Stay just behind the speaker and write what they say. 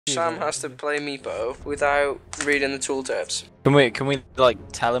Sam has to play Meepo without reading the tooltips. Can we like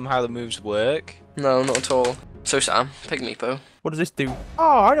tell him how the moves work? No, not at all. So Sam, pick Meepo. What does this do?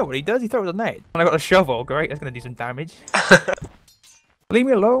 Oh, I know what he does. He throws a net. When I got a shovel, great. That's gonna do some damage. Leave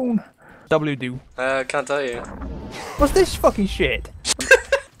me alone. W do. Can't tell you. What's this fucking shit?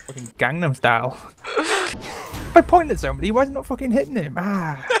 Fucking Gangnam Style. If I point at somebody, why is it not fucking hitting him?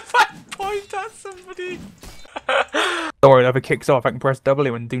 Ah. If I point at somebody. Don't worry, if it kicks off, I can press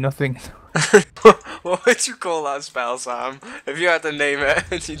W and do nothing. What would you call that spell, Sam? If you had to name it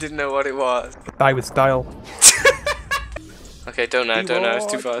and you didn't know what it was. Die with style. Okay, don't know, it's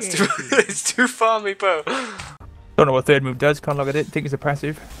too far, it's too far, Meepo. Don't know what third move does, can't look at it, think it's a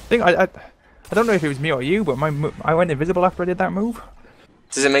passive. I don't know if it was me or you, but I went invisible after I did that move.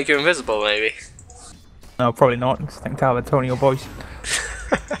 Does it make you invisible, maybe? No, probably not. I think to have Antonio voice.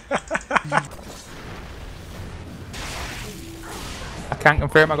 I can't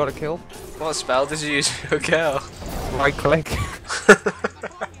confirm I got a kill. What spell did you use for your kill? Right click.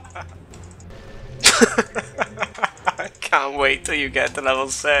 I can't wait till you get to level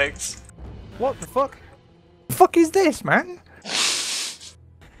 6. What the fuck? The fuck is this, man?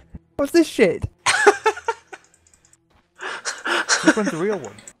 What's this shit? Which one's the real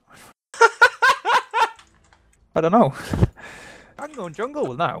one? I don't know. I'm going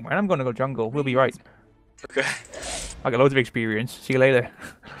jungle now, man. I'm gonna go jungle. We'll be right. Okay. I got loads of experience. See you later.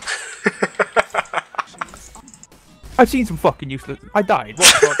 I've seen some fucking useless. I died.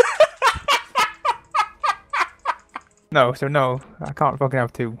 What the fuck? No, so no. I can't fucking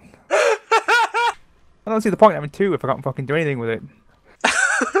have 2. I don't see the point in having 2 if I can't fucking do anything with it.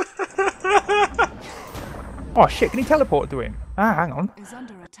 Oh shit, can he teleport to him? Ah, hang on. Is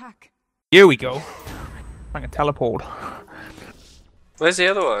under attack. Here we go. I can teleport. Where's the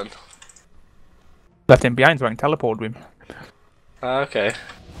other one? Left him behind so I can teleport to him. Okay.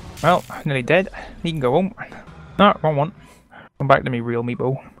 Well, nearly dead. He can go home. No, wrong one. Come back to me, real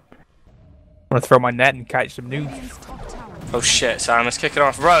Meepo. I'm gonna throw my net and catch some noobs. Radiant's top tower. Oh shit, Sam, let's kick it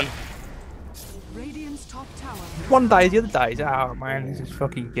off. Run! Radiant's top tower. One dies, the other dies. Oh man, this is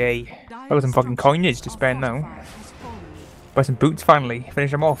fucking gay. I got some fucking coinage to spend now. Buy some boots finally.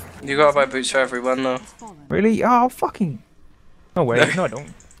 Finish them off. You gotta buy boots for everyone though. Really? Oh, fucking. No way. No, I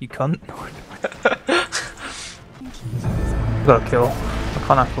don't. You cunt. Got a kill. I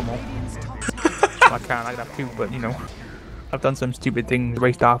can't have 2 more. I can have 2, but you know. I've done some stupid things,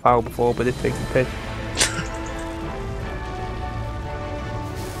 raced half hour before, but this takes the piss.